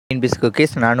Tnpsc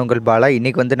QUICKIES நான் உங்கள் பாலா.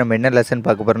 இன்றைக்கி வந்து நம்ம என்ன லெசன்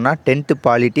பார்க்க போகிறோம்னா 10th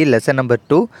polity lesson number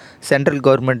 2 central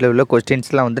கவர்மெண்ட்டில் உள்ள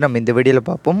கொஸ்டின்ஸ்லாம் வந்து நம்ம இந்த வீடியோவில்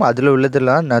பார்ப்போம். அதில்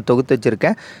உள்ளதெல்லாம் நான் தொகுத்து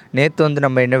வச்சுருக்கேன். நேற்று வந்து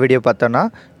நம்ம என்ன வீடியோ பார்த்தோன்னா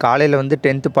காலையில் வந்து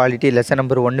 10th polity lesson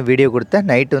number 1 video கொடுத்தேன்.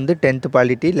 நைட்டு வந்து 10th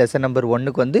பாலிட்டி லெசன் நம்பர்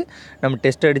 1க்கு வந்து நம்ம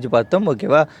டெஸ்ட் அடித்து பார்த்தோம்.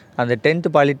 ஓகேவா, அந்த 10th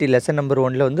பாலிட்டி லெசன் நம்பர்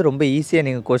 1ல் வந்து ரொம்ப ஈஸியாக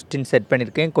நீங்கள் கொஸ்டின் செட்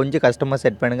பண்ணியிருக்கேன், கொஞ்சம் கஷ்டமாக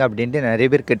செட் பண்ணுங்கள் அப்படின்ட்டு நிறைய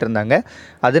பேர் கேட்டிருந்தாங்க.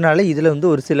 அதனால் இதில் வந்து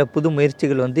ஒரு சில புது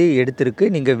முயற்சிகள் வந்து எடுத்திருக்கு.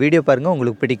 நீங்கள் வீடியோ பாருங்கள்,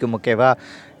 உங்களுக்கு பிடிக்கும். ஓகேவா,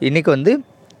 இன்றைக்கி வந்து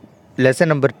லெசன்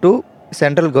நம்பர் 2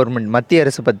 சென்ட்ரல் கவர்மெண்ட் மத்திய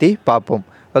அரசு பற்றி பார்ப்போம்.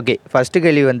 ஓகே, ஃபஸ்ட்டு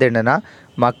கேள்வி வந்து என்னென்னா,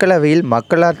 மக்களவையில்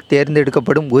மக்களால்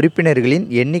தேர்ந்தெடுக்கப்படும் உறுப்பினர்களின்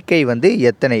எண்ணிக்கை வந்து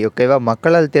எத்தனை? ஓகேவா,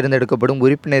 மக்களால் தேர்ந்தெடுக்கப்படும்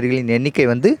உறுப்பினர்களின் எண்ணிக்கை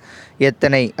வந்து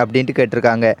எத்தனை அப்படின்ட்டு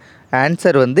கேட்டிருக்காங்க.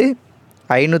 ஆன்சர் வந்து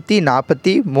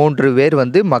 543 பேர்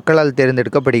வந்து மக்களால்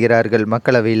தேர்ந்தெடுக்கப்படுகிறார்கள்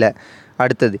மக்களவையில்.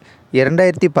 அடுத்தது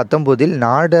 2019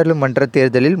 நாடாளுமன்ற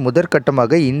தேர்தலில்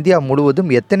முதற்கட்டமாக இந்தியா முழுவதும்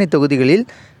எத்தனை தொகுதிகளில்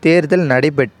தேர்தல்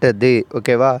நடைபெற்றது?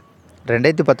 ஓகேவா,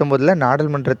 2019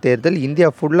 நாடாளுமன்ற தேர்தல் இந்தியா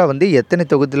ஃபுல்லாக வந்து எத்தனை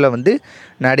தொகுதியில் வந்து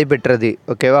நடைபெற்றது?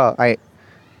 ஓகேவா,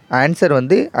 ஆன்சர்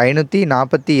வந்து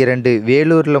 542.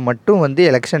 வேலூரில் மட்டும் வந்து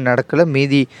எலெக்ஷன் நடக்கலை,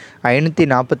 மீதி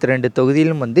 542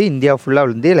 தொகுதியிலும் வந்து இந்தியா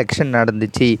ஃபுல்லாக வந்து எலெக்ஷன்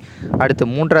நடந்துச்சு. அடுத்து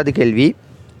மூன்றாவது கேள்வி,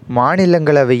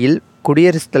 மாநிலங்களவையில்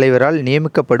குடியரசுத் தலைவரால்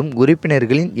நியமிக்கப்படும்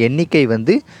உறுப்பினர்களின் எண்ணிக்கை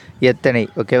வந்து எத்தனை?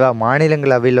 ஓகேவா,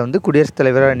 மாநிலங்களவையில் வந்து குடியரசுத்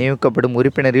தலைவரால் நியமிக்கப்படும்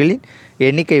உறுப்பினர்களின்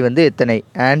எண்ணிக்கை வந்து எத்தனை?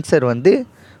 ஆன்சர் வந்து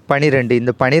 12.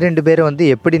 இந்த 12 பேரை வந்து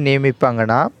எப்படி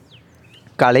நியமிப்பாங்கன்னா,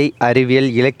 கலை, அறிவியல்,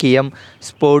 இலக்கியம்,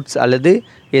 ஸ்போர்ட்ஸ் அல்லது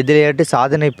எதிரையாட்டு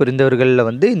சாதனை புரிந்தவர்களில்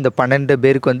வந்து இந்த 12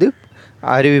 பேருக்கு வந்து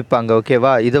அறிவிப்பாங்க.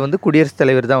 ஓகேவா, இதை வந்து குடியரசுத்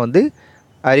தலைவர் தான் வந்து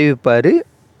அறிவிப்பார்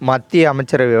மத்திய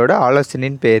அமைச்சரவையோட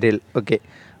ஆலோசனையின் பேரில். ஓகே,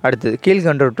 அடுத்தது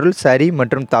கீழ்கண்டவற்றுள் சரி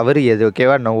மற்றும் தவறு எது?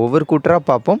 ஓகேவா, நான் ஒவ்வொரு கூற்றாக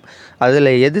பார்ப்போம். அதில்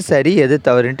எது சரி எது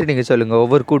தவறுன்ட்டு நீங்கள் சொல்லுங்கள்.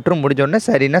 ஒவ்வொரு கூற்றும் முடிஞ்சோடனே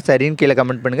சரின்னா சரின்னு கீழே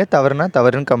கமெண்ட் பண்ணுங்கள், தவறுனா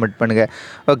தவறுன்னு கமெண்ட் பண்ணுங்கள்.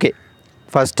 ஓகே,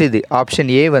 ஃபஸ்ட்டு இது ஆப்ஷன்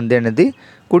ஏ வந்து என்னது,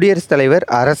 குடியரசுத் தலைவர்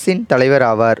அரசின் தலைவர்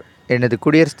ஆவார். என்னது,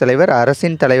 குடியரசுத் தலைவர்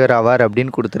அரசின் தலைவர் ஆவார்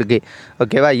அப்படின்னு கொடுத்துருக்கு.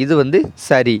 ஓகேவா, இது வந்து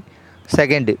சரி.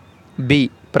 செகண்டு பி,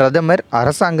 பிரதமர்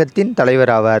அரசாங்கத்தின்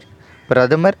தலைவர் ஆவார்.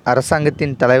 பிரதமர்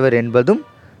அரசாங்கத்தின் தலைவர் என்பதும்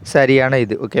சரியான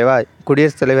இது. ஓகேவா,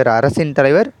 குடியரசுத் தலைவர் அரசின்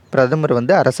தலைவர், பிரதமர்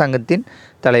வந்து அரசாங்கத்தின்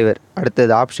தலைவர்.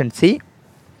 அடுத்தது ஆப்ஷன் சி,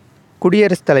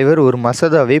 குடியரசுத் தலைவர் ஒரு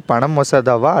மசோதாவை பண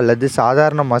மசோதாவா அல்லது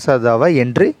சாதாரண மசோதாவா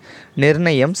என்று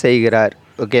நிர்ணயம் செய்கிறார்.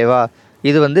 ஓகேவா,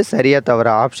 இது வந்து சரியாக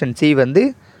தவறா? ஆப்ஷன் சி வந்து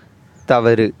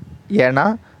தவறு. ஏன்னா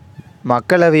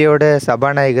மக்களவையோட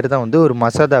சபாநாயகர் தான் வந்து ஒரு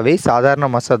மசோதாவை சாதாரண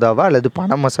மசோதாவா அல்லது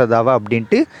பண மசோதாவா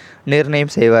அப்படின்ட்டு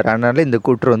நிர்ணயம் செய்வார். அதனால் இந்த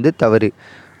கூற்று வந்து தவறு.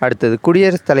 அடுத்தது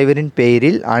குடியரசுத் தலைவரின்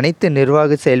பெயரில் அனைத்து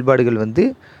நிர்வாக செயல்பாடுகள் வந்து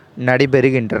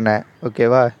நடைபெறுகின்றன.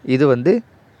 ஓகேவா, இது வந்து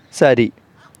சரி.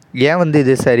 ஏன் வந்து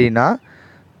இது சரின்னா,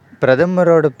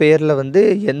 பிரதமரோட பேரில் வந்து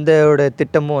எந்தோட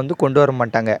திட்டமும் வந்து கொண்டு வர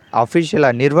மாட்டாங்க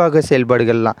அஃபிஷியலாக, நிர்வாக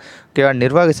செயல்பாடுகள்லாம். ஓகேவா,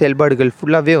 நிர்வாக செயல்பாடுகள்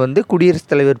ஃபுல்லாகவே வந்து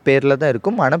குடியரசுத் தலைவர் பேரில் தான்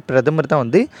இருக்கும். ஆனால் பிரதமர் தான்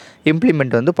வந்து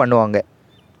இம்ப்ளிமெண்ட் வந்து பண்ணுவாங்க.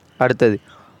 அடுத்தது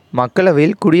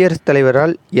மக்களவையில் குடியரசுத்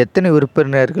தலைவரால் எத்தனை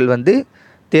உறுப்பினர்கள் வந்து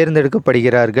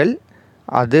தேர்ந்தெடுக்கப்படுகிறார்கள்?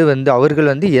 அது வந்து அவர்கள்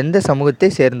வந்து எந்த சமூகத்தை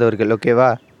சேர்ந்தவர்கள்? ஓகேவா,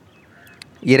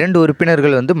 2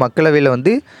 உறுப்பினர்கள் வந்து மக்களவையில்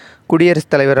வந்து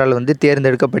குடியரசுத் தலைவரால் வந்து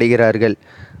தேர்ந்தெடுக்கப்படுகிறார்கள்.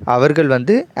 அவர்கள்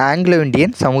வந்து ஆங்கிலோ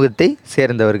இந்தியன் சமூகத்தை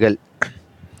சேர்ந்தவர்கள்.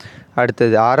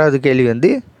 அடுத்தது ஆறாவது கேள்வி வந்து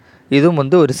இதுவும்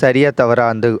வந்து ஒரு சரியாக தவறா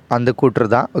அந்த கூற்று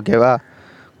தான். ஓகேவா,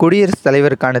 குடியரசுத்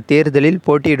தலைவருக்கான தேர்தலில்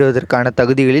போட்டியிடுவதற்கான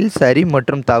தகுதிகளில் சரி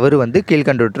மற்றும் தவறு வந்து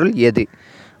கீழ்கண்டவற்றுள் எது?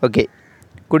 ஓகே,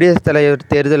 குடியரசுத் தலைவர்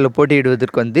தேர்தலில்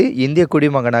போட்டியிடுவதற்கு வந்து இந்திய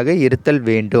குடிமகனாக இருத்தல்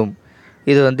வேண்டும்.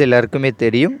 இது வந்து எல்லாருக்குமே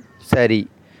தெரியும், சரி.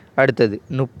 அடுத்தது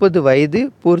 30 வயது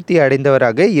பூர்த்தி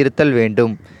அடைந்தவராக இருத்தல்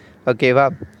வேண்டும். ஓகேவா,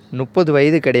 30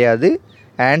 வயது கிடையாது.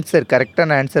 ஆன்சர்,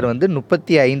 கரெக்டான ஆன்சர் வந்து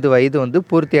 35 வயது வந்து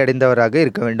பூர்த்தி அடைந்தவராக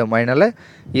இருக்க வேண்டும். அதனால்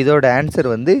இதோட ஆன்சர்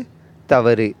வந்து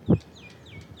தவறு.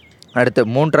 அடுத்த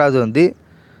மூன்றாவது வந்து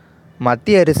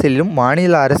மத்திய அரசிலும்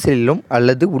மாநில அரசிலும்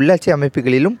அல்லது உள்ளாட்சி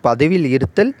அமைப்புகளிலும் பதவியில்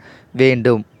இருத்தல்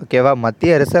வேண்டும். ஓகேவா,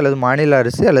 மத்திய அரசு அல்லது மாநில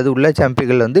அரசு அல்லது உள்ளாட்சி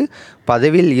அமைப்புகள் வந்து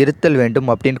பதவியில் இருத்தல் வேண்டும்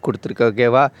அப்படின்னு கொடுத்துருக்கு.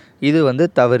 ஓகேவா, இது வந்து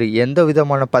தவறு. எந்த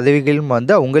விதமான பதவிகளும்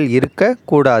வந்து அவங்க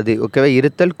இருக்கக்கூடாது. ஓகேவா,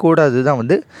 இருத்தல் கூடாது தான்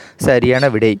வந்து சரியான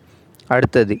விடை.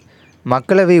 அடுத்தது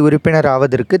மக்களவை உறுப்பினர்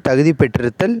ஆவதற்கு தகுதி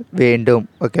பெற்றிருத்தல் வேண்டும்.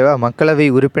 ஓகேவா, மக்களவை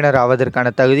உறுப்பினர்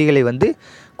ஆவதற்கான தகுதிகளை வந்து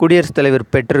குடியரசுத் தலைவர்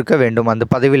பெற்றிருக்க வேண்டும், அந்த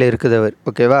பதவியில் இருக்கிறவர்.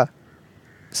 ஓகேவா,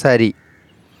 சரி.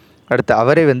 அடுத்து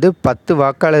அவரை வந்து 10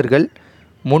 வாக்காளர்கள்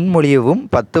முன்மொழியவும்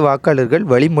 10 வாக்காளர்கள்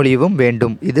வழிமொழியவும்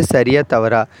வேண்டும். இது சரியாக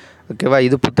தவறா? ஓகேவா,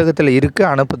 இது புத்தகத்தில் இருக்குது.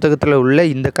 ஆனால் புத்தகத்தில் உள்ள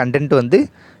இந்த கண்டென்ட் வந்து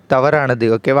தவறானது.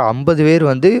 ஓகேவா, 50 பேர்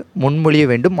வந்து முன்மொழிய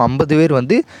வேண்டும், 50 பேர்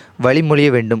வந்து வழிமொழிய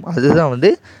வேண்டும். அதுதான்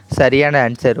வந்து சரியான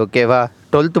ஆன்சர். ஓகேவா.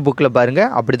 12th புக்கில்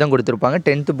பாருங்கள் அப்படி தான் கொடுத்துருப்பாங்க.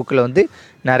 10th புக்கில் வந்து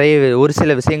நிறைய ஒரு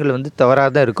சில விஷயங்கள் வந்து தவறாக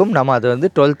தான் இருக்கும். நம்ம அதை வந்து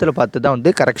 12th பார்த்து தான்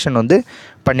வந்து கரெக்ஷன் வந்து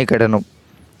பண்ணிக்கிடணும்.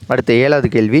 அடுத்த 7வது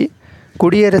கேள்வி,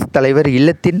 குடியரசுத் தலைவர்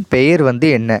இல்லத்தின் பெயர் வந்து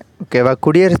என்ன? ஓகேவா,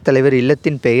 குடியரசுத் தலைவர்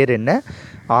இல்லத்தின் பெயர் என்ன?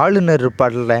 ஆளுநர்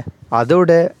இருப்பார்ல,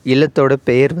 அதோட இல்லத்தோட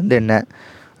பெயர் வந்து என்ன?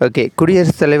 ஓகே,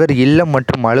 குடியரசுத் தலைவர் இல்லம்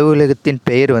மற்றும் அலுவலகத்தின்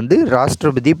பெயர் வந்து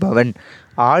ராஷ்டிரபதி பவன்.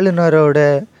 ஆளுநரோட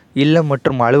இல்லம்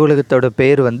மற்றும் அலுவலகத்தோட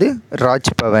பெயர் வந்து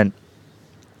ராஜ்பவன்.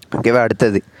 ஓகேவா.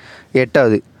 அடுத்தது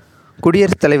 8வது,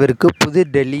 குடியரசுத் தலைவருக்கு புது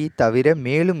டெல்லி தவிர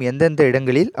மேலும் எந்தெந்த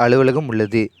இடங்களில் அலுவலகம்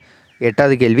உள்ளது?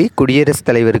 8வது கேள்வி, குடியரசுத்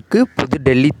தலைவருக்கு புது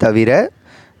டெல்லி தவிர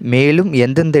மேலும்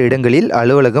எந்தெந்த இடங்களில்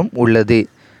அலுவலகம் உள்ளது?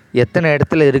 எத்தனை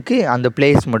இடத்துல இருக்குது அந்த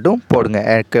பிளேஸ் மட்டும் போடுங்க.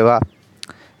 ஓகேவா.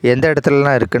 எந்த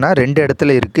இடத்துலலாம் இருக்குன்னா 2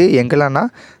 இடத்துல இருக்குது. எங்கெல்லாம்னா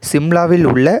சிம்லாவில்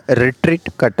உள்ள ரெட்ரீட்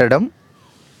கட்டடம்,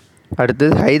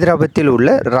 அடுத்தது ஹைதராபாத்தில் உள்ள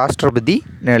ராஷ்டிரபதி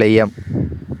நிலையம்.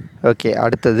 ஓகே.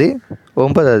 அடுத்தது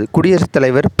 9வது, குடியரசுத்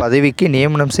தலைவர் பதவிக்கு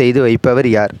நியமனம் செய்து வைப்பவர்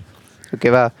யார்?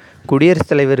 ஓகேவா,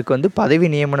 குடியரசுத் தலைவருக்கு வந்து பதவி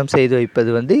நியமனம் செய்து வைப்பது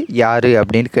வந்து யார்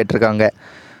அப்படின்னு கேட்டிருக்காங்க.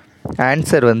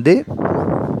 ஆன்சர் வந்து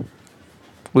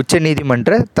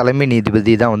உச்சநீதிமன்ற தலைமை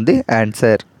நீதிபதி தான் வந்து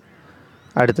ஆன்சர்.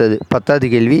 அடுத்தது 10வது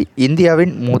கேள்வி,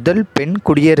 இந்தியாவின் முதல் பெண்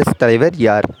குடியரசுத் தலைவர்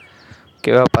யார்?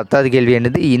 ஓகேவா, 10வது கேள்வி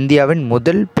என்னது? இந்தியாவின்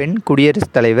முதல் பெண்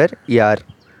குடியரசுத் தலைவர் யார்?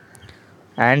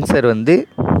 ஆன்சர் வந்து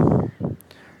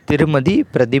திருமதி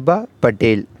பிரதிபா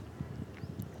பட்டேல்.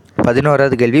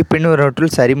 11வது கேள்வி,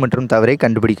 பின்வருவற்றுள் சரி மற்றும் தவறை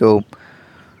கண்டுபிடிக்கவும்.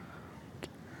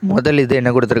 முதல் இது என்ன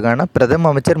கொடுத்துருக்காங்கன்னா, பிரதம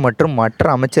அமைச்சர் மற்றும் மற்ற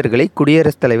அமைச்சர்களை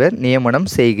குடியரசுத் தலைவர் நியமனம்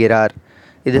செய்கிறார்.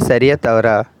 இது சரியா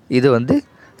தவறா? இது வந்து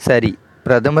சரி.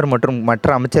 பிரதமர் மற்றும் மற்ற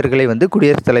அமைச்சர்களை வந்து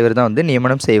குடியரசுத் தலைவர் தான் வந்து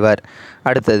நியமனம் செய்வார்.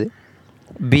 அடுத்தது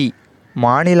பி,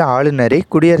 மாநில ஆளுநரை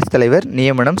குடியரசுத் தலைவர்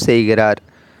நியமனம் செய்கிறார்.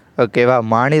 ஓகேவா,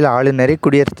 மாநில ஆளுநரை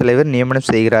குடியரசுத் தலைவர் நியமனம்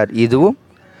செய்கிறார். இதுவும்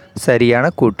சரியான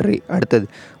கூற்று. அடுத்தது,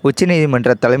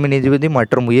 உச்சநீதிமன்ற தலைமை நீதிபதி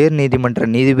மற்றும் உயர் நீதிமன்ற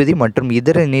நீதிபதி மற்றும்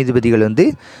இதர நீதிபதிகள் வந்து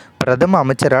பிரதம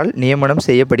அமைச்சரால் நியமனம்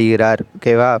செய்யப்படுகிறார்.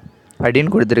 ஓகேவா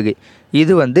அப்படின்னு கொடுத்துருக்கு.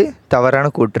 இது வந்து தவறான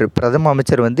கூற்று. பிரதம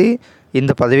அமைச்சர் வந்து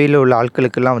இந்த பதவியில் உள்ள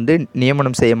ஆட்களுக்கெல்லாம் வந்து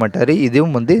நியமனம் செய்ய மாட்டார்.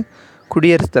 இதுவும் வந்து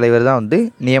குடியரசுத் தலைவர் தான் வந்து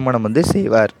நியமனம் வந்து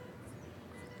செய்வார்.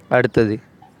 அடுத்தது,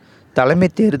 தலைமை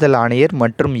தேர்தல் ஆணையர்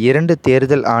மற்றும் 2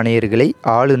 தேர்தல் ஆணையர்களை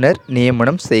ஆளுநர்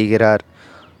நியமனம் செய்கிறார்.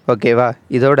 ஓகேவா,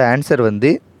 இதோட ஆன்சர் வந்து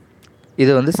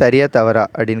இது வந்து சரியா தவறா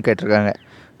அப்படின்னு கேட்டிருக்காங்க.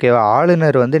 ஓகேவா,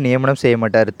 ஆளுநர் வந்து நியமனம் செய்ய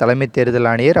மாட்டார். தலைமை தேர்தல்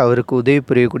ஆணையர் அவருக்கு உதவி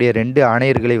புரியக்கூடிய 2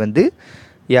 ஆணையர்களை வந்து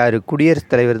யார்?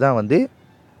 குடியரசுத் தலைவர் தான் வந்து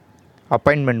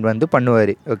அப்பாயின்மெண்ட் வந்து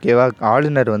பண்ணுவார். ஓகேவா,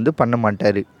 ஆளுநர் வந்து பண்ண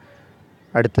மாட்டார்.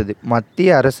 அடுத்தது, மத்திய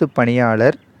அரசு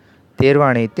பணியாளர்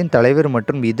தேர்வாணையத்தின் தலைவர்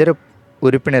மற்றும் இதர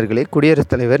உறுப்பினர்களை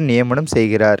குடியரசுத் தலைவர் நியமனம்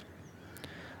செய்கிறார்.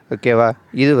 ஓகேவா,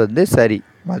 இது வந்து சரி.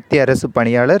 மத்திய அரசு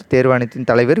பணியாளர் தேர்வாணையத்தின்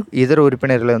தலைவர் இதர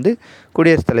உறுப்பினர்களை வந்து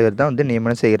குடியரசுத் தலைவர் தான் வந்து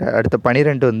நியமனம் செய்கிறார். அடுத்த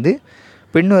 12 வந்து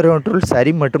பின்வருவற்றுள்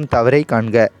சரி மற்றும் தவறை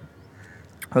காண்க.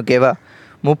 ஓகேவா,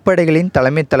 முப்படைகளின்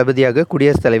தலைமை தளபதியாக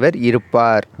குடியரசுத் தலைவர்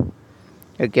இருப்பார்.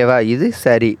 ஓகேவா, இது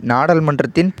சரி.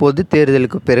 நாடாளுமன்றத்தின் பொது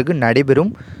தேர்தலுக்கு பிறகு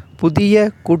நடைபெறும் புதிய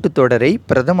கூட்டத்தொடரை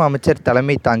பிரதம அமைச்சர்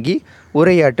தலைமை தாங்கி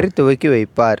உரையாற்றி துவக்கி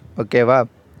வைப்பார். ஓகேவா,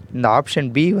 இந்த ஆப்ஷன்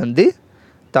பி வந்து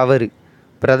தவறு.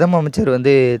 பிரதம அமைச்சர்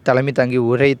வந்து தலைமை தாங்கி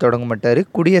உரை தொடங்க மாட்டார்.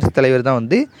 குடியரசுத் தலைவர் தான்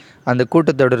வந்து அந்த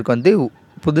கூட்டத்தொடருக்கு வந்து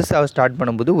புதுசாக ஸ்டார்ட்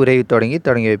பண்ணும்போது உரை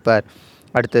தொடங்கி வைப்பார்.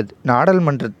 அடுத்தது,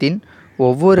 நாடாளுமன்றத்தின்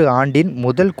ஒவ்வொரு ஆண்டின்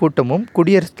முதல் கூட்டமும்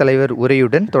குடியரசுத் தலைவர்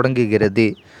உரையுடன் தொடங்குகிறது.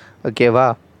 ஓகேவா,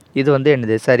 இது வந்து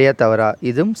என்னது? சரியா தவறா?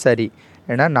 இதுவும் சரி.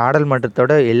 ஏன்னா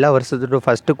நாடாளுமன்றத்தோட எல்லா வருஷத்தோட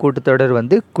ஃபஸ்ட்டு கூட்டத்தொடர்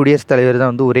வந்து குடியரசுத் தலைவர்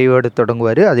தான் வந்து உரையோடு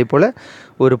தொடங்குவார். அதே போல்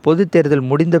ஒரு பொது தேர்தல்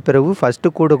முடிந்த பிறகு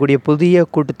ஃபஸ்ட்டு கூடக்கூடிய புதிய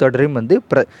கூட்டத்தொடரையும் வந்து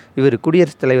இவர்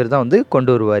குடியரசுத் தலைவர் தான் வந்து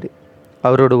கொண்டு வருவார்.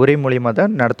 அவரோட உரை மூலியமாக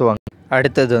தான் நடத்துவாங்க.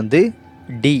 அடுத்தது வந்து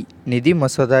டி, நிதி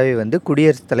மசோதாவை வந்து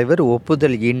குடியரசுத் தலைவர்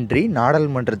ஒப்புதல் இன்றி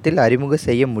நாடாளுமன்றத்தில் அறிமுகம்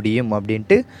செய்ய முடியும்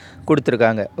அப்படின்ட்டு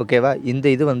கொடுத்துருக்காங்க. ஓகேவா, இந்த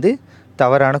இது வந்து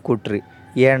தவறான கூற்று.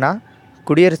 ஏன்னா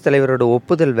குடியரசுத் தலைவரோட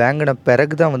ஒப்புதல் வாங்கின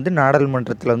பிறகு தான் வந்து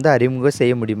நாடாளுமன்றத்தில் வந்து அறிமுகம்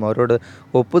செய்ய முடியும். அவரோட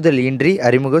ஒப்புதல் இன்றி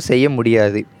அறிமுகம் செய்ய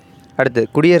முடியாது. அடுத்து,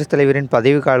 குடியரசுத் தலைவரின்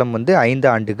பதவிக்காலம் வந்து 5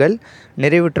 ஆண்டுகள்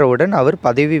நிறைவுற்றவுடன் அவர்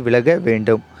பதவி விலக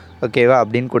வேண்டும். ஓகேவா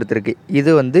அப்படின்னு கொடுத்துருக்கு.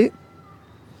 இது வந்து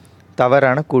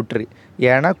தவறான கூற்று.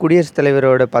 ஏன்னா குடியரசுத்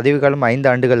தலைவரோட பதவிக்காலம் 5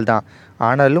 ஆண்டுகள் தான்.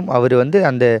 ஆனாலும் அவர் வந்து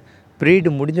அந்த பீரியடு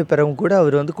முடிஞ்ச பிறகும் கூட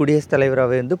அவர் வந்து குடியரசுத்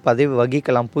தலைவராக வந்து பதவி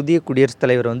வகிக்கலாம், புதிய குடியரசுத்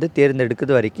தலைவர் வந்து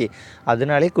தேர்ந்தெடுக்கிறது வரைக்கும்.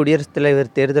 அதனாலே குடியரசுத் தலைவர்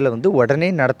தேர்தலை வந்து உடனே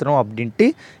நடத்தணும் அப்படின்ட்டு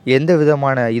எந்த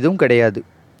விதமான இதுவும் கிடையாது.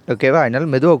 ஓகேவா, அதனால்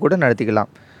மெதுவாக கூட நடத்திக்கலாம்.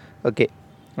 ஓகே.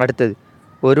 அடுத்தது,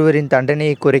 ஒருவரின்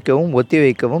தண்டனையை குறைக்கவும்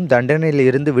ஒத்திவைக்கவும் தண்டனையில்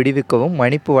இருந்து விடுவிக்கவும்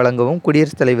மன்னிப்பு வழங்கவும்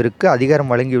குடியரசுத் தலைவருக்கு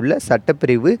அதிகாரம் வழங்கியுள்ள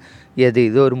சட்டப்பிரிவு எது?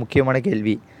 இது ஒரு முக்கியமான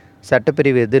கேள்வி.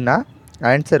 சட்டப்பிரிவு எதுனா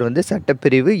ஆன்சர் வந்து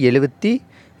சட்டப்பிரிவு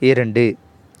 72.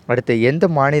 அடுத்து, எந்த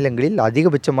மாநிலங்களில்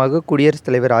அதிகபட்சமாக குடியரசுத்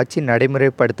தலைவர் ஆட்சி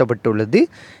நடைமுறைப்படுத்தப்பட்டுள்ளது,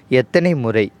 எத்தனை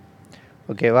முறை?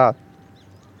 ஓகேவா,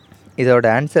 இதோட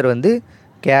ஆன்சர் வந்து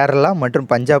கேரளா மற்றும்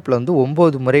பஞ்சாபில் வந்து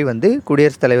 9 முறை வந்து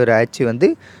குடியரசுத் தலைவர் ஆட்சி வந்து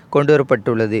கொண்டு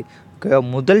வரப்பட்டுள்ளது.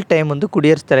 முதல் டைம் வந்து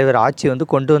குடியரசுத் தலைவர் ஆட்சி வந்து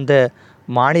கொண்டு வந்த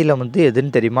மாநிலம் வந்து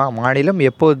எதுன்னு தெரியுமா? மாநிலம்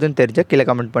எப்போதுன்னு தெரிஞ்சால் கீழே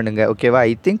கமெண்ட் பண்ணுங்கள். ஓகேவா,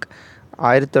 ஐ திங்க்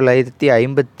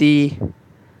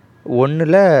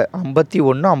 1951,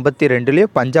 51, 52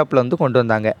 பஞ்சாபில் வந்து கொண்டு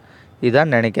வந்தாங்க.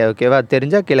 இதான் நினைக்கிறேன். ஓகேவா,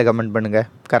 தெரிஞ்சால் கீழே கமெண்ட் பண்ணுங்கள்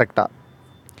கரெக்டாக.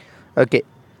 ஓகே,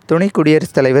 துணை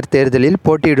குடியரசுத் தலைவர் தேர்தலில்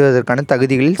போட்டியிடுவதற்கான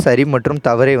தகுதிகளில் சரி மற்றும்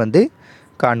தவறை வந்து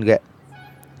காண்க.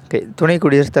 ஓகே, துணை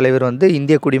குடியரசுத் தலைவர் வந்து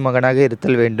இந்திய குடிமகனாக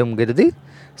இருத்தல் வேண்டும்ங்கிறது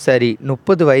சரி.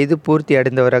 30 வயது பூர்த்தி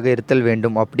அடைந்தவராக இருத்தல்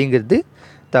வேண்டும் அப்படிங்கிறது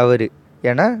தவறு.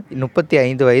 ஏன்னா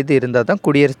 35 வயது இருந்தால் தான்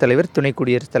குடியரசுத் தலைவர் துணை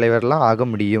குடியரசுத் தலைவர்லாம் ஆக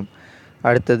முடியும்.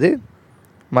 அடுத்தது,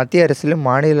 மத்திய அரசிலும்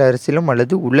மாநில அரசிலும்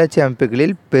அல்லது உள்ளாட்சி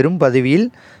அமைப்புகளில் பெரும் பதவியில்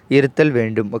இருத்தல்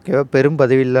வேண்டும். ஓகேவா, பெரும்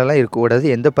பதவியிலலாம் இருக்கக்கூடாது,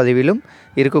 எந்த பதவியிலும்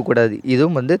இருக்கக்கூடாது.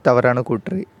 இதுவும் வந்து தவறான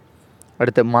கூற்று.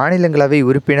 அடுத்து, மாநிலங்களவை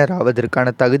உறுப்பினர் ஆவதற்கான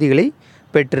தகுதிகளை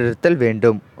பெற்றிருத்தல்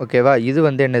வேண்டும். ஓகேவா, இது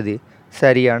வந்து என்னது,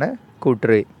 சரியான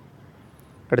கூற்று.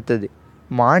 அடுத்தது,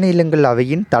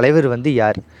 மாநிலங்களவையின் தலைவர் வந்து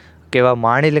யார்? ஓகேவா,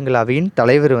 மாநிலங்களவையின்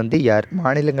தலைவர் வந்து யார்?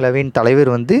 மாநிலங்களவையின் தலைவர்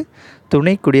வந்து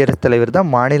துணை குடியரசுத் தலைவர் தான்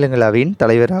மாநிலங்களவையின்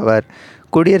தலைவர் ஆவார்.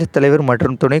 குடியரசுத் தலைவர்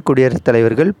மற்றும் துணை குடியரசுத்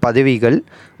தலைவர்கள் பதவிகள்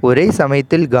ஒரே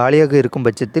சமயத்தில் காலியாக இருக்கும்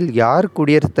பட்சத்தில் யார்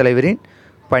குடியரசுத் தலைவரின்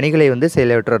பணிகளை வந்து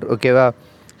செயலாற்றுவார்? ஓகேவா,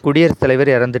 குடியரசுத் தலைவர்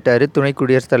இறந்துட்டார், துணை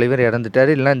குடியரசுத் தலைவர் இறந்துட்டார்,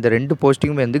 இல்லைனா இந்த 2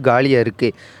 போஸ்டிங்கும் வந்து காலியாக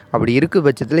இருக்குது. அப்படி இருக்கும்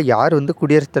பட்சத்தில் யார் வந்து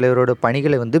குடியரசுத் தலைவரோட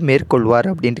பணிகளை வந்து மேற்கொள்வார்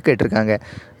அப்படின்ட்டு கேட்டிருக்காங்க.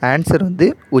 ஆன்சர் வந்து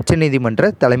உச்சநீதிமன்ற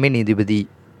தலைமை நீதிபதி.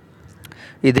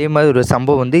 இதே மாதிரி ஒரு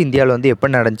சம்பவம் வந்து இந்தியாவில் வந்து எப்போ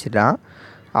நடந்துச்சுன்னா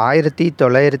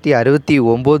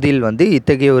 1969 வந்து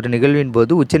இத்தகைய ஒரு நிகழ்வின்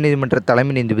போது உச்சநீதிமன்ற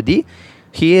தலைமை நீதிபதி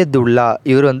ஹியதுல்லா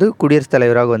இவர் வந்து குடியரசுத்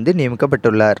தலைவராக வந்து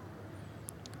நியமிக்கப்பட்டுள்ளார்.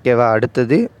 ஓகேவா,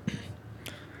 அடுத்தது,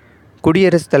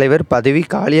 குடியரசுத் தலைவர் பதவி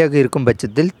காலியாக இருக்கும்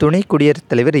பட்சத்தில் துணை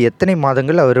குடியரசுத் தலைவர் எத்தனை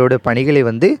மாதங்கள் அவரோட பணிகளை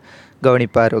வந்து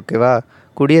கவனிப்பார்? ஓகேவா,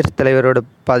 குடியரசுத் தலைவரோட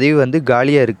பதவி வந்து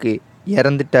காலியாக இருக்குது,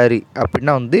 இறந்துட்டார்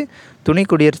அப்படின்னா வந்து துணை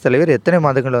குடியரசுத் தலைவர் எத்தனை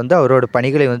மாதங்கள் வந்து அவரோட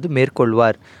பணிகளை வந்து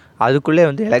மேற்கொள்வார்? அதுக்குள்ளே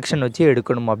வந்து எலெக்ஷன் வச்சு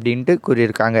எடுக்கணும் அப்படின்ட்டு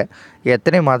கூறியிருக்காங்க.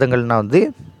 எத்தனை மாதங்கள்னால் வந்து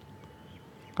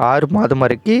 6 மாதம்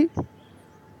வரைக்கும்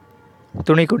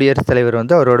துணை குடியரசுத் தலைவர்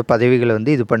வந்து அவரோட பதவிகளை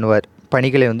வந்து இது பண்ணுவார்,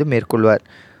 பணிகளை வந்து மேற்கொள்வார்.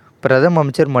 பிரதம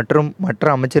அமைச்சர் மற்றும் மற்ற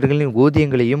அமைச்சர்களின்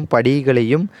ஊதியங்களையும்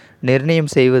படிகளையும்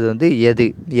நிர்ணயம் செய்வது வந்து எது?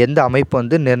 எந்த அமைப்பு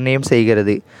வந்து நிர்ணயம்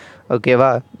செய்கிறது? ஓகேவா,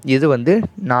 இது வந்து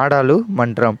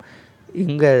நாடாளுமன்றம்.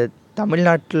 இங்கே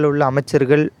தமிழ்நாட்டில் உள்ள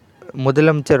அமைச்சர்கள்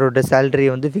முதலமைச்சரோட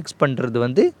சேலரியை வந்து ஃபிக்ஸ் பண்ணுறது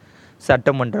வந்து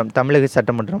சட்டமன்றம், தமிழக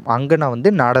சட்டமன்றம். அங்கே நான் வந்து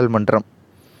நாடாளுமன்றம்.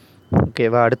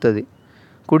 ஓகேவா, அடுத்தது,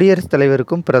 குடியரசுத்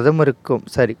தலைவருக்கும்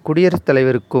குடியரசுத்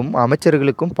தலைவருக்கும்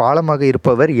அமைச்சர்களுக்கும் பாலமாக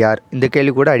இருப்பவர் யார்? இந்த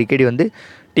கேள்வி கூட அடிக்கடி வந்து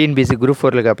டிஎன்பிஎஸ்சி குரூப்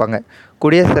 4 கேட்பாங்க.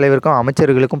 குடியரசுத் தலைவருக்கும்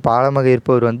அமைச்சர்களுக்கும் பாலமாக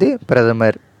இருப்பவர் வந்து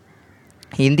பிரதமர்.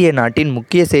 இந்திய நாட்டின்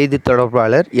முக்கிய செய்தி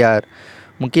தொடர்பாளர் யார்?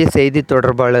 முக்கிய செய்தி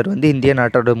தொடர்பாளர் வந்து இந்திய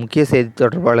நாட்டோட முக்கிய செய்தி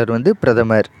தொடர்பாளர் வந்து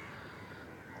பிரதமர்.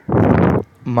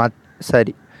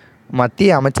 மத்திய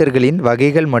அமைச்சர்களின்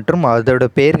வகைகள் மற்றும் அதோட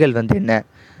பெயர்கள் வந்து என்ன?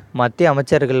 மத்திய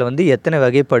அமைச்சர்கள் வந்து எத்தனை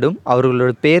வகைப்படும்,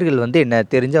 அவர்களோட பெயர்கள் வந்து என்ன?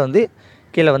 தெரிஞ்சால் வந்து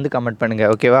கீழே வந்து கமெண்ட்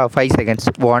பண்ணுங்கள். ஓகேவா, 5 செகண்ட்ஸ்.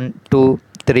 1 2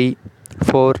 3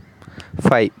 4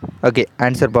 5. ஓகே,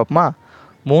 ஆன்சர் பார்ப்போமா?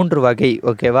 3 வகை.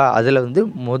 ஓகேவா, அதில் வந்து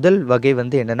முதல் வகை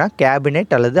வந்து என்னென்னா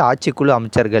கேபினெட் அல்லது ஆட்சிக்குழு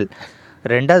அமைச்சர்கள்.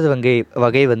 2வது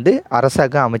வகை வந்து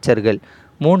அரசாங்க அமைச்சர்கள்.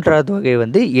 3வது வகை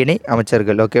வந்து இணை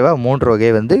அமைச்சர்கள். ஓகேவா, 3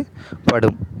 வகை வந்து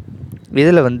படும்.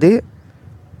 இதில் வந்து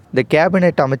இந்த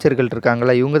கேபினெட் அமைச்சர்கள்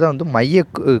இருக்காங்களா, இவங்க தான் வந்து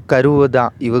மையக்கருவு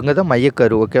தான், இவங்க தான்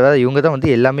மையக்கரு. ஓகேவா, இவங்க தான் வந்து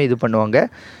எல்லாமே இது பண்ணுவாங்க.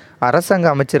 அரசாங்க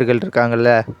அமைச்சர்கள்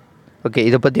இருக்காங்கள்ல, ஓகே,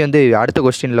 இதை பற்றி வந்து அடுத்த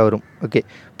கொஸ்டினில் வரும். ஓகே,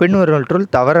 பின்வருவற்றுள்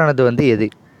தவறானது வந்து எது?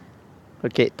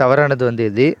 ஓகே, தவறானது வந்து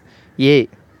எது? ஏ.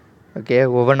 ஓகே,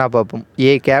 ஒவ்வொன்றா பார்ப்போம்.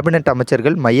 ஏ, கேபினெட்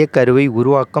அமைச்சர்கள் மையக்கருவை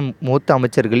உருவாக்கும் மூத்த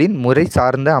அமைச்சர்களின் முறை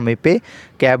சார்ந்த அமைப்பே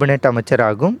கேபினெட் அமைச்சர்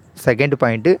ஆகும். செகண்ட்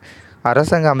பாயிண்ட்டு,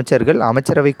 அரசாங்க அமைச்சர்கள்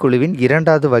அமைச்சரவை குழுவின்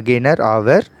 2வது வகையினர்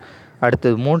ஆவர்.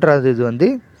 அடுத்தது 3வது இது வந்து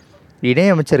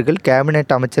இணையமைச்சர்கள்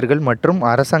கேபினெட் அமைச்சர்கள் மற்றும்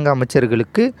அரசாங்க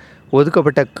அமைச்சர்களுக்கு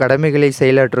ஒதுக்கப்பட்ட கடமைகளை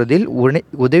செயலாற்றுவதில்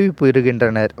உதவி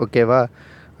புரிகின்றனர். ஓகேவா,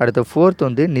 அடுத்த 4th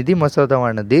வந்து நிதி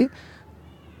மசோதாவானது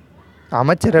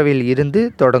அமைச்சரவையில் இருந்து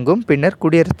தொடங்கும், பின்னர்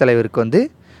குடியரசுத் தலைவருக்கு வந்து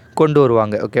கொண்டு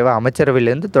வருவாங்க. ஓகேவா,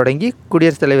 அமைச்சரவையிலேருந்து தொடங்கி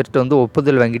குடியரசுத் தலைவர்கிட்ட வந்து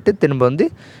ஒப்புதல் வாங்கிட்டு திரும்ப வந்து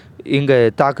இங்கே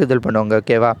தாக்குதல் பண்ணுவாங்க.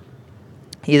 ஓகேவா,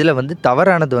 இதில் வந்து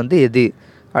தவறானது வந்து எது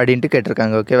அப்படின்ட்டு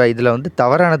கேட்டிருக்காங்க. ஓகேவா, இதில் வந்து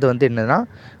தவறானது வந்து என்னென்னா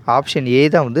ஆப்ஷன் ஏ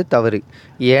தான் வந்து தவறு.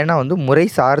 ஏன்னா வந்து முறை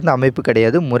சார்ந்த அமைப்பு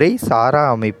கிடையாது, முறை சாரா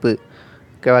அமைப்பு.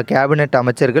 ஓகேவா. கேபினெட்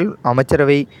அமைச்சர்கள்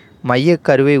அமைச்சரவை மைய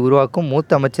கருவை உருவாக்கும்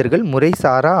மூத்த அமைச்சர்கள்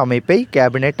முறைசாரா அமைப்பை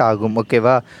கேபினெட் ஆகும்.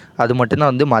 ஓகேவா, அது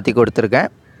மட்டும்தான் வந்து மாற்றி கொடுத்துருக்கேன்.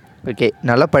 ஓகே,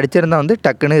 நல்லா படிச்சிருந்தால் வந்து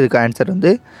டக்குன்னு இதுக்கு ஆன்சர்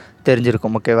வந்து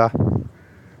தெரிஞ்சிருக்கும். ஓகேவா.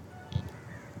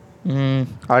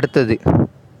 அடுத்தது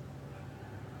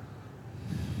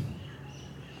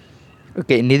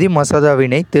ஓகே, நிதி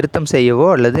மசோதாவினை திருத்தம் செய்யவோ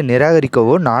அல்லது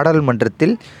நிராகரிக்கவோ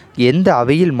நாடாளுமன்றத்தில் எந்த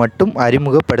அவையில் மட்டும்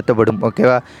அறிமுகப்படுத்தப்படும்.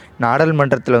 ஓகேவா,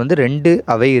 நாடாளுமன்றத்தில் வந்து 2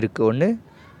 அவை இருக்குது. ஒன்று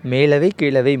மேலவை,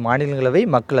 கீழவை, மாநிலங்களவை,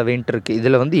 மக்களவைன்ட்டு இருக்குது.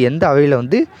 இதில் வந்து எந்த அவையில்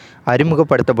வந்து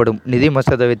அறிமுகப்படுத்தப்படும் நிதி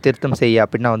மசோதாவை திருத்தம் செய்ய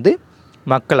அப்படின்னா வந்து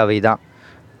மக்களவை தான்.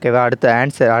 ஓகேவா.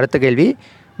 அடுத்த கேள்வி,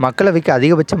 மக்களவைக்கு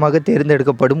அதிகபட்சமாக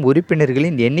தேர்ந்தெடுக்கப்படும்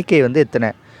உறுப்பினர்களின் எண்ணிக்கை வந்து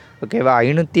எத்தனை? ஓகேவா,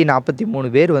 543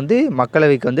 பேர் வந்து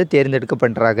மக்களவைக்கு வந்து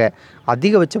தேர்ந்தெடுக்கப்படுறாங்க.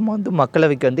 அதிகபட்சமாக வந்து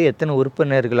மக்களவைக்கு வந்து எத்தனை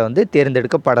உறுப்பினர்களை வந்து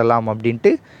தேர்ந்தெடுக்கப்படலாம்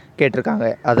அப்படின்ட்டு கேட்டிருக்காங்க.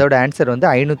 அதோட ஆன்சர் வந்து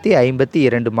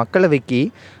 552. மக்களவைக்கு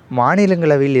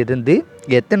மாநிலங்களவையில் இருந்து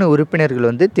எத்தனை உறுப்பினர்கள்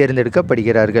வந்து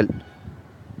தேர்ந்தெடுக்கப்படுகிறார்கள்?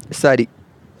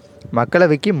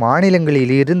 மக்களவைக்கு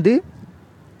மாநிலங்களில் இருந்து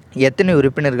எத்தனை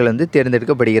உறுப்பினர்கள் வந்து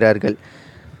தேர்ந்தெடுக்கப்படுகிறார்கள்?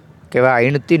 ஓகேவா,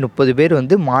 530 பேர்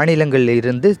வந்து மாநிலங்களில்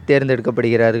இருந்து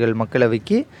தேர்ந்தெடுக்கப்படுகிறார்கள்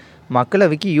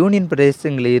மக்களவைக்கு யூனியன்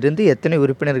பிரதேசங்களில் இருந்து எத்தனை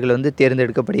உறுப்பினர்கள் வந்து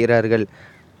தேர்ந்தெடுக்கப்படுகிறார்கள்?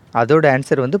 அதோட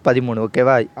ஆன்சர் வந்து 13.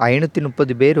 ஓகேவா,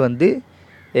 530 பேர் வந்து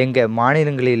எங்கள்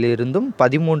மாநிலங்களில் இருந்தும்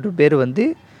 13 பேர் வந்து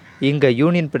இங்கே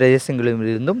யூனியன்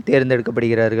பிரதேசங்களிலிருந்தும்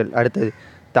தேர்ந்தெடுக்கப்படுகிறார்கள். அடுத்தது,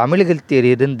 தமிழகத்தில்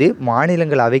இருந்து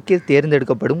மாநிலங்களவைக்கு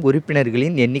தேர்ந்தெடுக்கப்படும்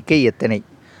உறுப்பினர்களின் எண்ணிக்கை எத்தனை?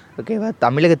 ஓகேவா,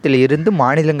 தமிழகத்தில் இருந்து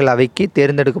மாநிலங்களவைக்கு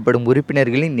தேர்ந்தெடுக்கப்படும்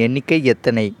உறுப்பினர்களின் எண்ணிக்கை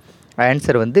எத்தனை?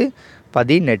 ஆன்சர் வந்து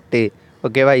 18.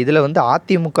 ஓகேவா, இதில் வந்து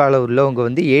அதிமுகவில் உள்ளவங்க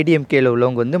வந்து ஏடிஎம்கேயில்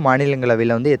உள்ளவங்க வந்து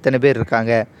மாநிலங்களவையில் வந்து எத்தனை பேர்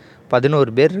இருக்காங்க?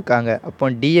 11 பேர் இருக்காங்க. அப்போ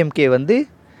டிஎம்கே வந்து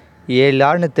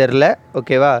 7ஆன்னு தெரில.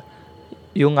 ஓகேவா,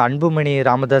 இவங்க அன்புமணி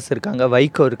ராமதாஸ் இருக்காங்க,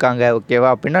 வைகோ இருக்காங்க. ஓகேவா,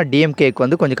 அப்படின்னா டிஎம்கேக்கு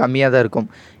வந்து கொஞ்சம் கம்மியாக தான் இருக்கும்.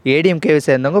 ஏடிஎம்கேவை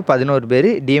சேர்ந்தவங்க 11 பேர்,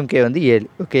 டிஎம்கே வந்து 7.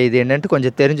 ஓகே, இது என்னென்ட்டு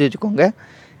கொஞ்சம் தெரிஞ்சு வச்சுக்கோங்க.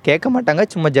 கேட்க மாட்டாங்க,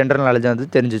 சும்மா ஜென்ரல் நாலேஜ் வந்து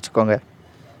தெரிஞ்சு வச்சுக்கோங்க.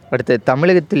 அடுத்து,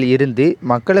 தமிழகத்தில் இருந்து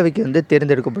மக்களவைக்கு வந்து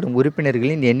தேர்ந்தெடுக்கப்படும்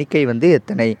உறுப்பினர்களின் எண்ணிக்கை வந்து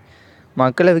எத்தனை?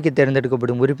 மக்களவைக்கு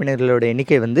தேர்ந்தெடுக்கப்படும் உறுப்பினர்களோட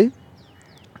எண்ணிக்கை வந்து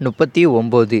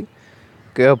 39.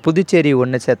 புதுச்சேரி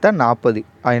ஒன்று சேர்த்தா 40.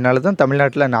 அதனால தான்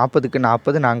தமிழ்நாட்டில் 40க்கு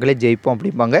 40 நாங்களே ஜெயிப்போம்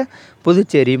அப்படிம்பாங்க,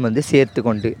 புதுச்சேரியும் வந்து சேர்த்து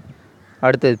கொண்டு.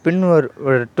 அடுத்தது,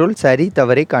 பின்வற்றுள் சரி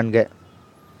தவறை காண்க.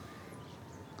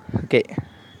 ஓகே,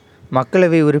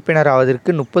 மக்களவை உறுப்பினர்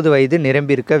ஆவதற்கு 30 வயது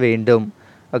நிரம்பியிருக்க வேண்டும்.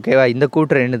 ஓகேவா, இந்த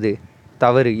கூற்று என்னது?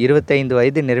 தவறு. 25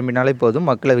 வயது நிரம்பினாலே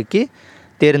போதும் மக்களவைக்கு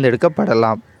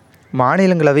தேர்ந்தெடுக்கப்படலாம்.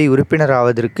 மாநிலங்களவை உறுப்பினர்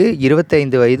ஆவதற்கு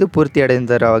 25 வயது பூர்த்தி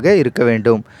அடைந்தவராக இருக்க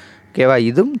வேண்டும். ஓகேவா,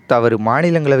 இதுவும் தவறு.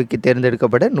 மாநிலங்களவைக்கு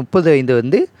தேர்ந்தெடுக்கப்பட 30 வயது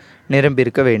வந்து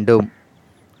நிரம்பியிருக்க வேண்டும்.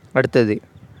 அடுத்தது,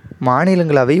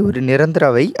 மாநிலங்களவை ஒரு நிரந்தர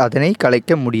அவை, அதனை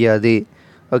கலைக்க முடியாது.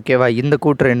 ஓகேவா, இந்த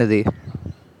கூற்று என்னது?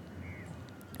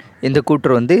 இந்த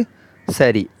கூற்று வந்து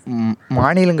சரி.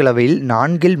 மாநிலங்களவையில்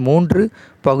 4/3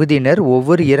 பகுதியினர்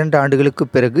ஒவ்வொரு 2 ஆண்டுகளுக்கு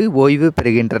பிறகு ஓய்வு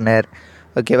பெறுகின்றனர்.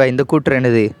 ஓகேவா, இந்த கூற்று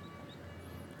என்னது?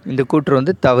 இந்த கூற்று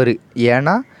வந்து தவறு.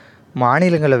 ஏன்னா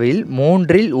மாநிலங்களவையில்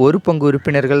 1/3 பங்கு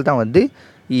உறுப்பினர்கள் தான் வந்து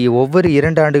ஒவ்வொரு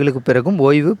 2 ஆண்டுகளுக்கு பிறகும்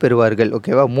ஓய்வு பெறுவார்கள்.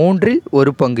 ஓகேவா,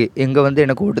 1/3 பங்கு இங்கே வந்து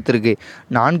எனக்கு கொடுத்துருக்கு,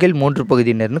 4/3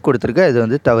 பகுதியினர்னு கொடுத்துருக்கு. அது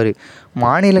வந்து தவறு.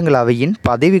 மாநிலங்களவையின்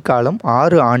பதவிக்காலம்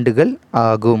 6 ஆண்டுகள்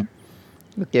ஆகும்.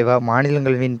 ஓகேவா,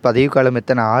 மாநிலங்களவையின் பதவிக்காலம்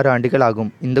எத்தனை? 6 ஆண்டுகள்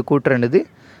ஆகும். இந்த கூற்று என்னது?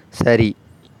 சரி.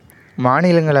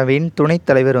 மாநிலங்களவையின் துணைத்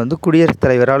தலைவர் வந்து குடியரசுத்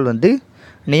தலைவரால் வந்து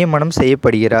நியமனம்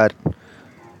செய்யப்படுகிறார்.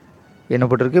 என்ன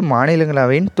போட்டிருக்கு?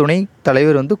 மாநிலங்களவையின் துணைத்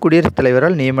தலைவர் வந்து குடியரசுத்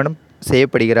தலைவரால் நியமனம்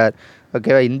செய்யப்படுகிறார்.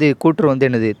 ஓகேவா, இந்த கூற்று வந்து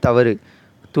என்னது? தவறு.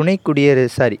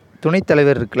 துணைத்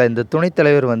தலைவர் இருக்குல்ல, இந்த துணைத்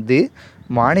தலைவர் வந்து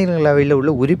மாநிலங்களவையில்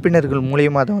உள்ள உறுப்பினர்கள்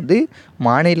மூலியமாக தான் வந்து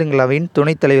மாநிலங்களவையின்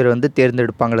துணைத் தலைவர் வந்து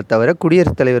தேர்ந்தெடுப்பாங்களே தவிர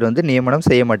குடியரசுத் தலைவர் வந்து நியமனம்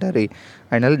செய்ய மாட்டார்.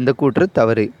 அதனால் இந்த கூற்று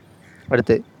தவறு.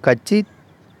 அடுத்து,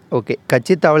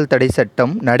 கட்சி தாவல் தடை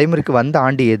சட்டம் நடைமுறைக்கு வந்த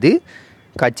ஆண்டு எது?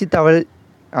 கட்சி தாவல்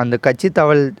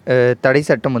தடை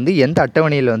சட்டம் வந்து எந்த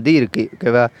அட்டவணையில் வந்து இருக்குது?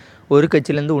 ஓகேவா, ஒரு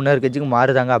கட்சியிலேருந்து இன்னொரு கட்சிக்கு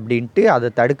மாறுதாங்க அப்படின்ட்டு அதை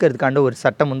தடுக்கிறதுக்காண்ட ஒரு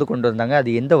சட்டம் வந்து கொண்டு வந்தாங்க. அது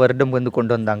எந்த வருடம் வந்து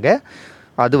கொண்டு வந்தாங்க?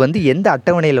 அது வந்து எந்த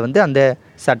அட்டவணையில் வந்து அந்த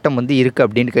சட்டம் வந்து இருக்குது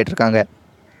அப்படின்னு கேட்டிருக்காங்க.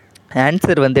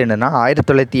 ஆன்சர் வந்து என்னென்னா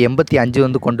 1985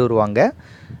 வந்து கொண்டு வருவாங்க.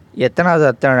 எத்தனாவது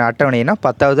அட்டவணைனா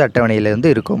 10வது அட்டவணையில் வந்து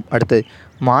இருக்கும். அடுத்தது,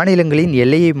 மாநிலங்களின்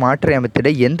எல்லையை மாற்றி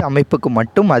அமைத்திட எந்த அமைப்புக்கு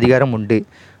மட்டும் அதிகாரம் உண்டு?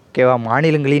 ஓகேவா,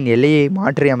 மாநிலங்களின் எல்லையை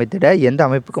மாற்றி அமைத்திட எந்த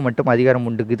அமைப்புக்கு மட்டும் அதிகாரம்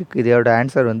உண்டு? இதோட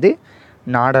ஆன்சர் வந்து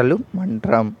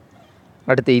நாடாளுமன்றம்.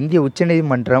 அடுத்து, இந்திய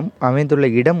உச்சநீதிமன்றம் அமைந்துள்ள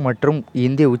இடம் மற்றும்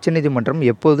இந்திய உச்சநீதிமன்றம்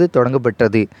எப்போது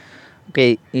தொடங்கப்பட்டது? ஓகே,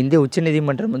 இந்திய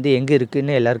உச்சநீதிமன்றம் வந்து எங்கே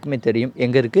இருக்குதுன்னு எல்லாருக்குமே தெரியும்.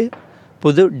 எங்கே இருக்குது?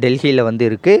 புது டெல்லியில் வந்து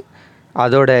இருக்குது.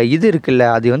 அதோட இது இருக்குல்ல,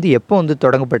 அது வந்து எப்போ வந்து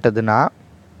தொடங்கப்பட்டதுன்னா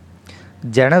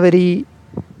ஜனவரி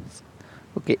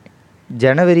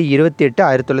 28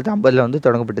 1950 வந்து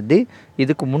தொடங்கப்பட்டது.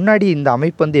 இதுக்கு முன்னாடி இந்த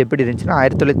அமைப்பு வந்து எப்படி இருந்துச்சுன்னா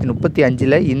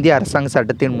 1935 இந்திய அரசாங்க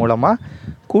சட்டத்தின் மூலமாக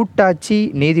கூட்டாட்சி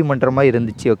நீதிமன்றமாக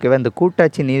இருந்துச்சு. ஓகேவா, இந்த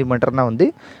கூட்டாட்சி நீதிமன்றம்னா வந்து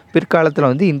பிற்காலத்தில்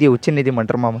வந்து இந்திய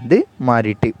உச்சநீதிமன்றமாக வந்து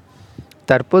மாறிட்டு.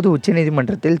 தற்போது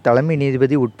உச்சநீதிமன்றத்தில் தலைமை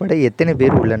நீதிபதி உட்பட எத்தனை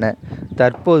பேர் உள்ளனர்?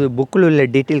 தற்போது புக்கில் உள்ள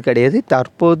டீட்டெயில் கிடையாது.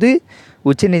 தற்போது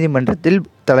உச்சநீதிமன்றத்தில்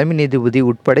தலைமை நீதிபதி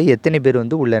உட்பட எத்தனை பேர்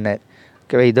வந்து உள்ளனர்?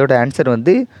 ஓகேவா, இதோட ஆன்சர்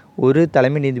வந்து ஒரு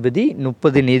தலைமை நீதிபதி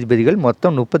 30 நீதிபதிகள்,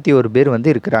 மொத்தம் 31 பேர் வந்து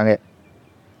இருக்கிறாங்க.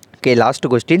 Okay, last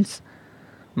questions.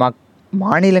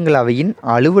 மாநிலங்களவையின்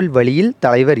அலுவல் வழியில்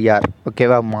தலைவர் யார்?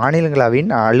 ஓகேவா,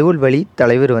 மாநிலங்களவையின் அலுவல் வழி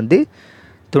தலைவர் வந்து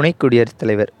துணை குடியரசுத்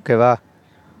தலைவர். ஓகேவா,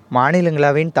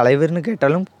 மாநிலங்களவையின் தலைவர்னு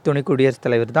கேட்டாலும் துணை குடியரசுத்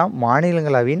தலைவர் தான்.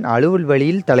 மாநிலங்களவையின் அலுவல்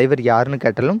வழியில் தலைவர் யாருன்னு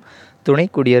கேட்டாலும் துணை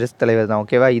குடியரசுத் தலைவர் தான்.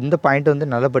 ஓகேவா, இந்த பாயிண்ட் வந்து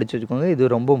நல்லா படித்து வச்சுக்கோங்க,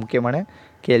 இது ரொம்ப முக்கியமான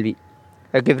கேள்வி.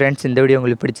 ஓகே ஃப்ரெண்ட்ஸ், இந்த வீடியோ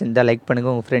உங்களுக்கு பிடிச்சிருந்தால் லைக்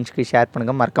பண்ணுங்கள், உங்கள் ஃப்ரெண்ட்ஸ்க்கு ஷேர்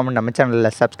பண்ணுங்கள், மறக்காமல் நம்ம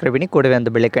சேனலில் சப்ஸ்கிரைப் பண்ணி கூடவே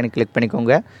அந்த பெல் ஐக்கானை கிளிக்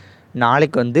பண்ணிக்கோங்க.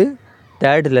 நாளைக்கு வந்து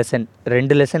 3rd லெசன்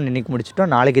 2 லெசன் இன்றைக்கி முடிச்சிட்டோம்.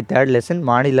 நாளைக்கு 3rd லெசன்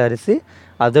மாநில அரசு,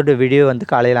 அதோட வீடியோ வந்து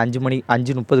காலையில்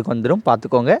 5:30 வந்துடும்,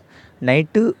 பார்த்துக்கோங்க.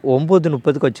 நைட்டு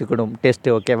 9:30 வச்சுக்கணும்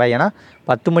டெஸ்ட்டு. ஓகேவா, ஏன்னா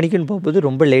 10 மணிக்குன்னு போகும்போது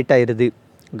ரொம்ப லேட் ஆயிடுது.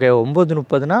 ஓகே,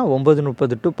 9:30னா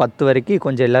 9:30 to 10 வரைக்கும்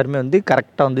கொஞ்சம் எல்லாருமே வந்து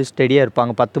கரெக்டாக வந்து ஸ்டெடியாக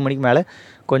இருப்பாங்க. 10 மணிக்கு மேலே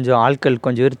கொஞ்சம் ஆட்கள்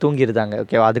கொஞ்சம் பேர் தூங்கிடுதாங்க.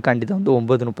 ஓகேவா, அதுக்காண்டி தான் வந்து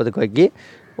 9:30 வைக்கி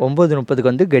 9:30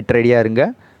 வந்து கெட் ரெடியாக இருங்க.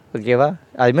 ஓகேவா,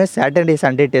 அதுமாதிரி சாட்டர்டே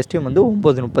சண்டே டெஸ்ட்டையும் வந்து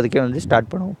 9:30 வந்து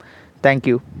ஸ்டார்ட் பண்ணுவோம்.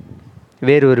 தேங்க்யூ.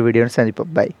 வேறு ஒரு வீடியோன்னு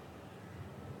சந்திப்போம். பை.